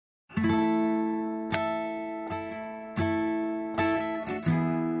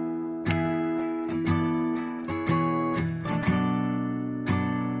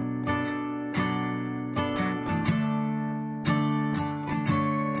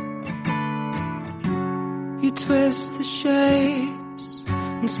You twist the shapes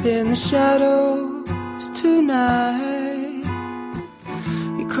and spin the shadows tonight.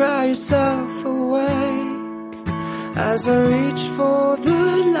 You cry yourself awake as I reach for the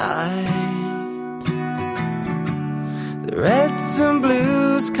light. The reds and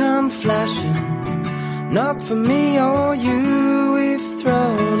blues come flashing, not for me or you, we've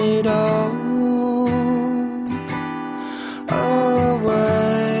thrown it all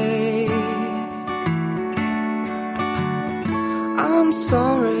away. I'm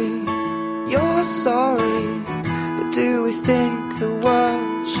sorry, you're sorry, but do we think the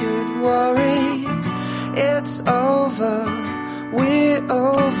world should worry? It's over, we're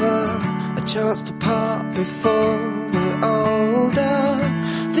over, a chance to part before we're older.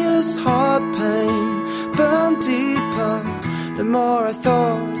 This heart pain burned deeper the more I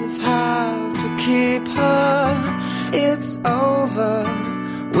thought of how to keep her. It's over,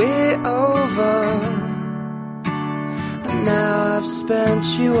 we're over, and now I've spent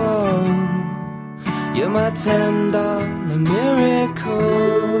you all. You're my $10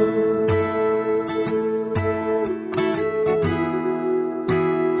 miracle.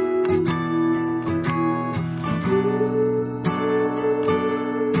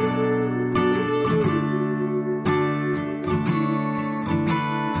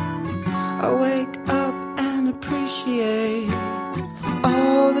 I wake up and appreciate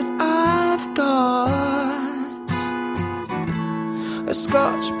all that I've got. A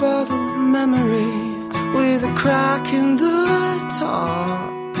Scotch bottle memory with a crack in the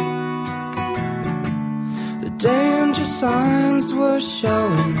top. The danger signs were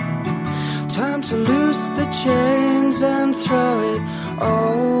showing, time to loose the chains and throw it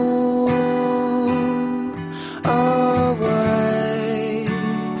all away.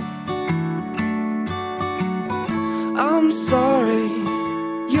 I'm sorry,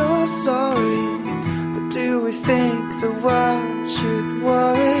 you're sorry, but do we think the world should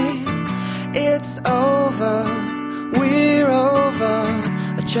worry? It's over, we're over,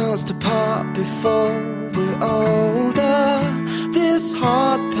 a chance to part before we're older. This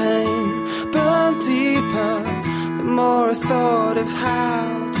heart pain burned deeper the more I thought of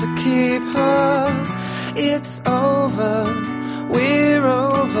how to keep her. It's over, we're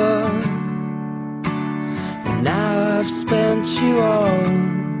over, and now I've spent you all.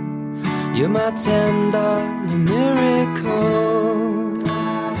 You're my $10 miracle.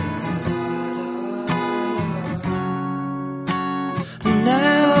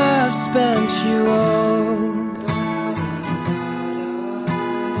 Now I've spent you all.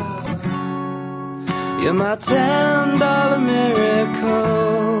 You're my $10 miracle.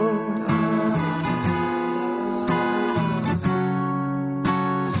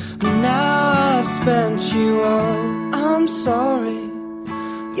 Now I've spent you all. I'm sorry,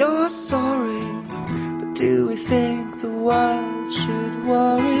 you're sorry, but do we think the world should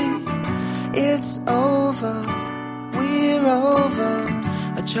worry? It's over, we're over,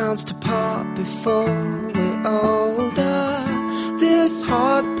 a chance to part before we're older. This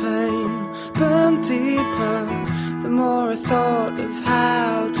heart pain burned deeper the more I thought of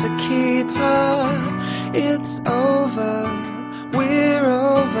how to keep her. It's over, we're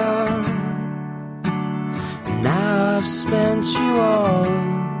over, and now I've spent you all.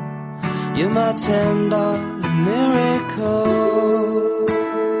 You're my $10 miracle.